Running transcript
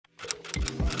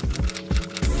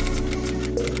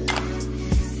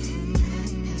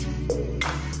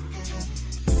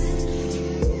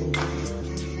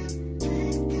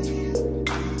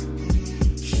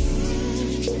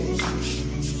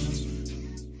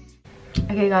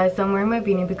Okay guys, so I'm wearing my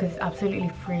beanie because it's absolutely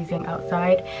freezing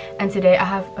outside, and today I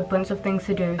have a bunch of things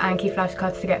to do, Anki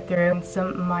flashcards to get through, and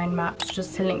some mind maps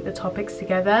just to link the topics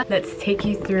together. Let's take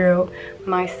you through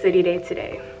my study day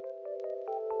today.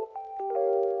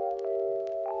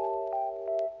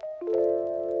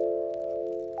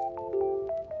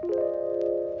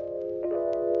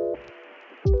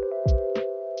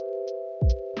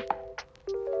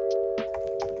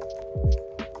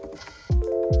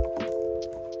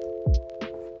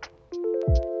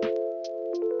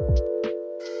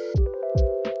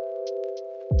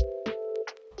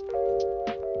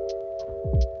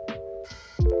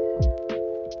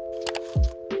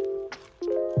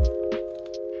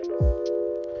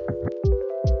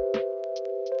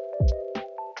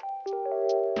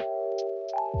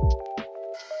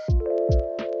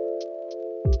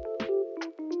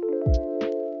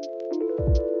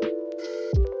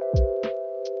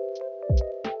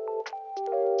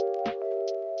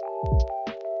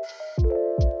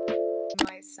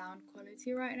 Sound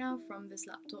quality right now from this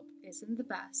laptop isn't the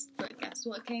best, but guess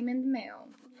what came in the mail?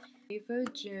 For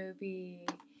Joby.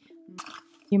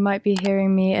 You might be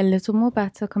hearing me a little more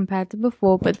better compared to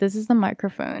before, but this is the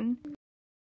microphone.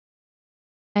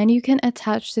 And you can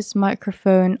attach this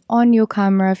microphone on your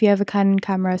camera if you have a Canon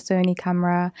camera, Sony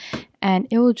camera, and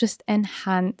it will just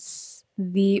enhance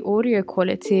the audio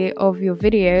quality of your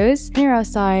videos. When you're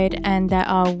outside and there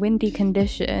are windy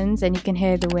conditions and you can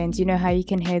hear the wind, you know how you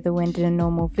can hear the wind in a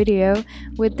normal video.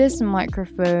 With this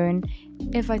microphone,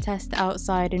 if I test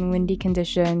outside in windy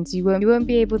conditions, you won't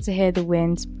be able to hear the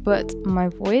wind but my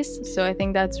voice. So I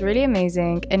think that's really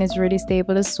amazing, and it's really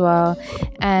stable as well.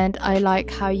 And I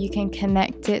like how you can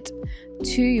connect it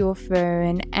to your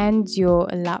phone and your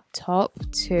laptop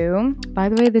too. By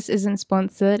the way, this isn't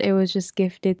sponsored, it was just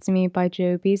gifted to me by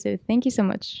Joby, so thank you so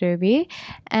much, Joby.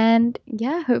 And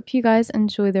yeah, hope you guys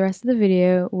enjoy the rest of the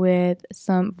video with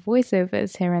some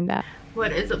voiceovers here and there.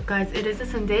 What is up guys, it is a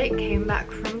Sunday, came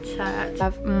back from church. I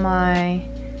have my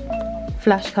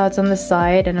flashcards on the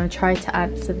side and I'm trying to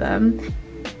answer them.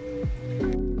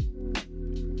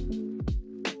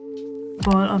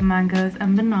 Bowl of mangoes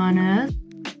and bananas.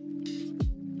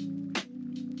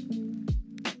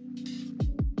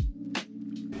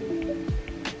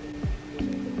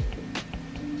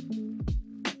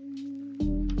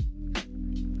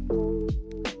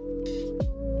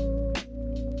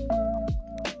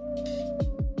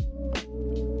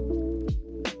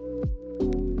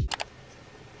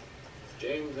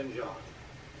 James and John,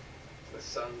 the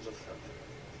sons of thunder.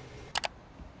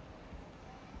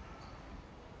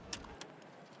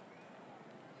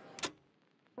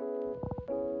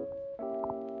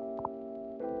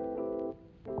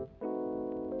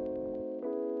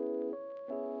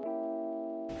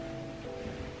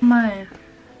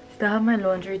 Still have my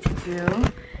laundry to do.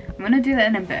 I'm gonna do that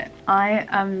in a bit. I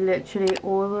am literally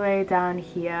all the way down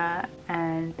here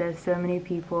and there's so many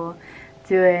people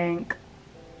doing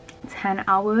 10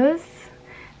 hours.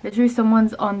 Literally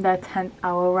someone's on their 10th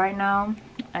hour right now.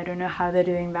 I don't know how they're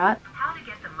doing that. How to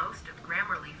get the most of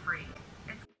Grammarly free.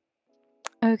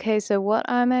 Okay, so what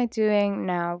am I doing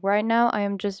now? Right now I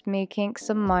am just making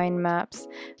some mind maps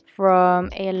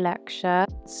from a lecture.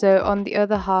 So on the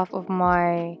other half of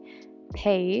my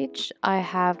page I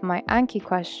have my Anki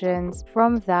questions.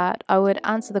 From that I would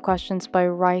answer the questions by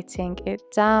writing it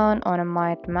down on a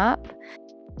mind map.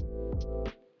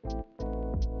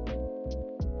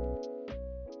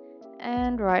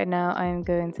 And right now I'm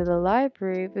going to the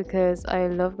library because I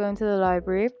love going to the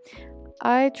library.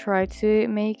 I try to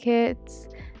make it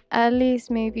at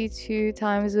least maybe 2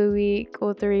 times a week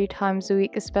or 3 times a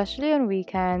week, especially on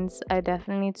weekends. I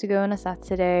definitely need to go on a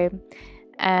Saturday,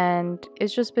 and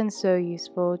it's just been so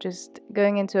useful just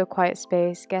going into a quiet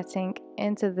space, getting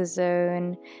into the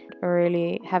zone,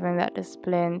 really having that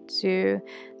discipline to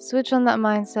switch on that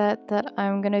mindset that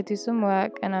I'm gonna do some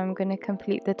work and I'm gonna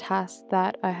complete the task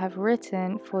that I have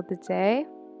written for the day.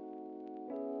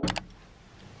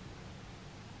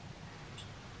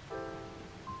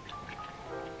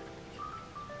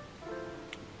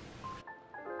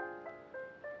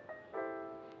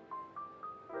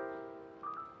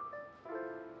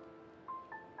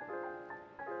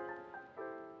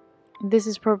 This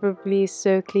is probably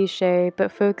so cliche,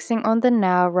 but focusing on the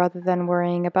now rather than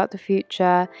worrying about the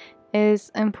future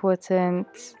is important.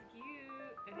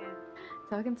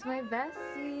 Talking to my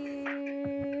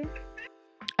bestie.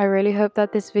 I really hope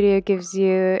that this video gives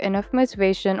you enough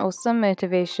motivation or some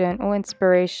motivation or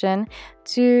inspiration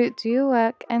to do your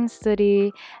work and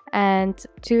study and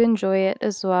to enjoy it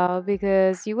as well,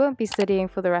 because you won't be studying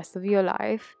for the rest of your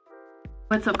life.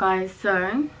 What's up guys,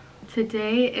 so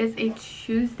Today is a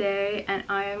Tuesday and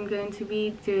I am going to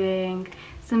be doing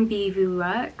some BV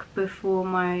work before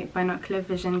my binocular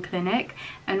vision clinic,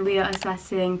 and we are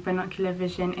assessing binocular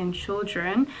vision in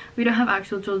children. We don't have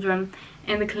actual children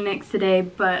in the clinics today,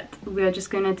 but we are just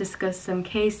going to discuss some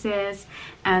cases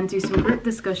and do some group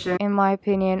discussion. In my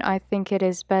opinion, I think it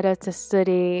is better to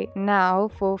study now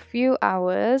for a few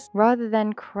hours rather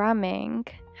than cramming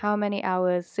how many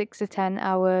hours, 6 to 10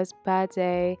 hours per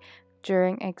day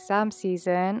during exam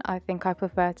season. I think I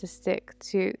prefer to stick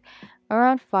to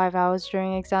around 5 hours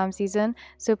during exam season.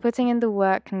 So putting in the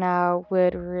work now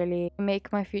would really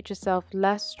make my future self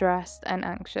less stressed and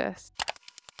anxious.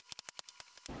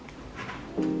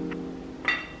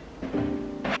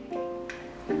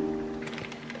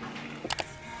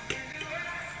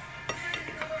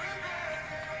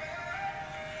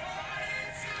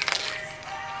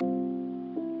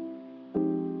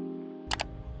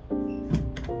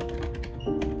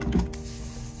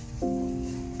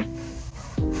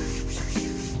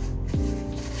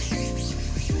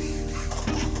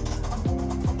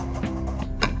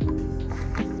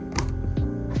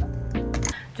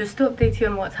 Just to update you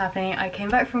on what's happening, I came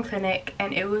back from clinic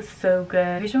and it was so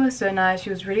good. Vision was so nice.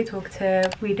 She was really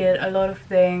talkative. We did a lot of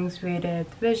things. We did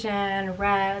vision,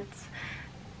 reds,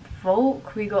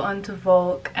 Volk. We got onto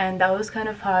Volk and that was kind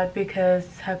of hard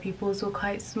because her pupils were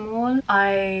quite small.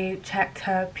 I checked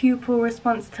her pupil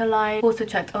response to light, also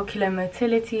checked ocular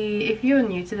motility. If you're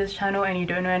new to this channel and you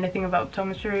don't know anything about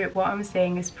optometry, what I'm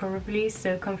saying is probably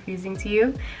so confusing to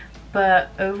you,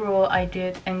 but overall I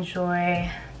did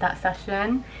enjoy that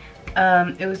session.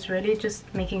 It was really just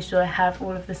making sure I have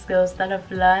all of the skills that I've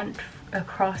learned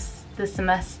across the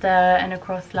semester and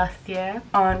across last year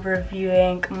on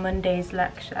reviewing Monday's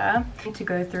lecture, to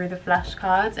go through the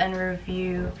flashcards and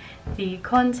review the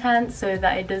content so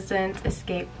that it doesn't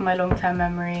escape my long-term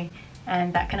memory,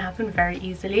 and that can happen very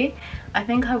easily. I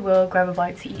think I will grab a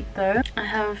bite to eat though. I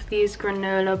have these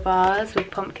granola bars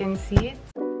with pumpkin seeds.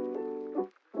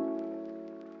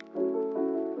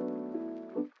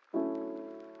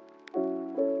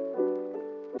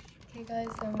 Guys,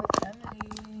 done with Emily.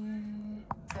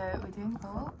 So we're doing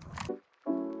Volk.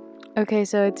 Okay,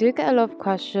 so I do get a lot of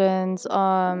questions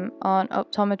on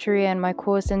optometry and my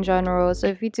course in general. So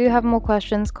if you do have more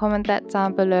questions, comment that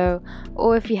down below.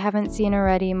 Or if you haven't seen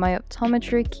already my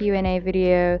optometry Q&A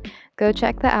video, go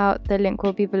check that out. The link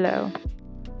will be below.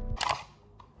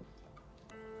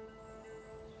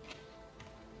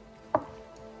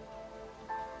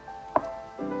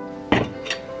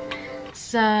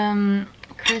 Some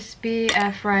crispy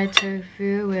air-fried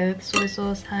tofu with soy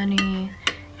sauce, honey,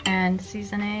 and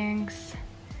seasonings.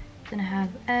 Then I have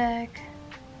egg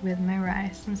with my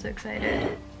rice. I'm so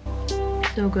excited.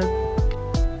 So good.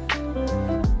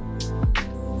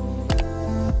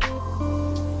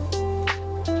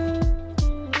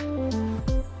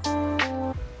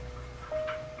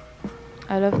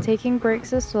 I love taking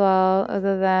breaks as well,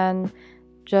 other than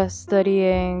just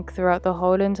studying throughout the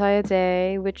whole entire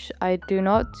day, which I do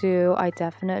not do. I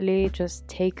definitely just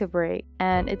take a break.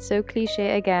 And it's so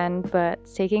cliche again, but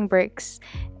taking breaks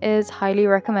is highly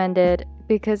recommended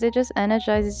because it just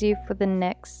energizes you for the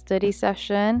next study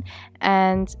session.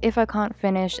 And if I can't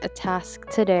finish a task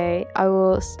today, I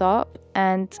will stop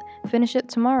and finish it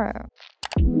tomorrow.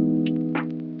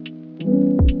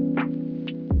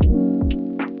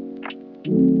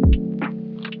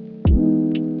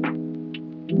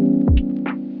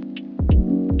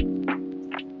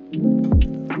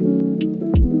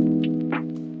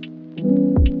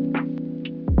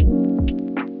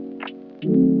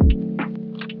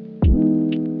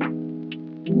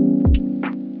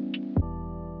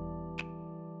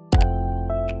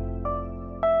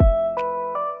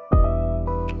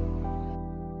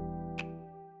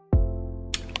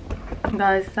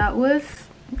 Guys, that was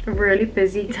really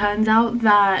busy. Turns out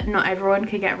that not everyone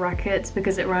could get rackets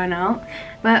because it ran out,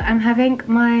 but I'm having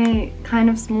my kind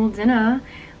of small dinner,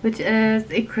 which is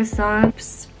a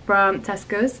croissant from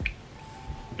Tesco's.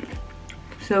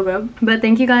 So good. But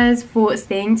thank you guys for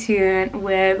staying tuned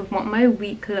with what my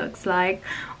week looks like,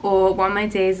 or what my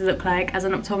days look like as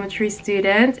an optometry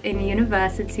student in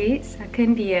university,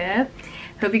 second year.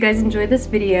 Hope you guys enjoyed this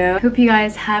video. Hope you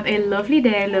guys have a lovely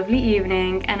day, lovely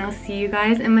evening, and I'll see you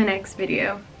guys in my next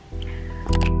video.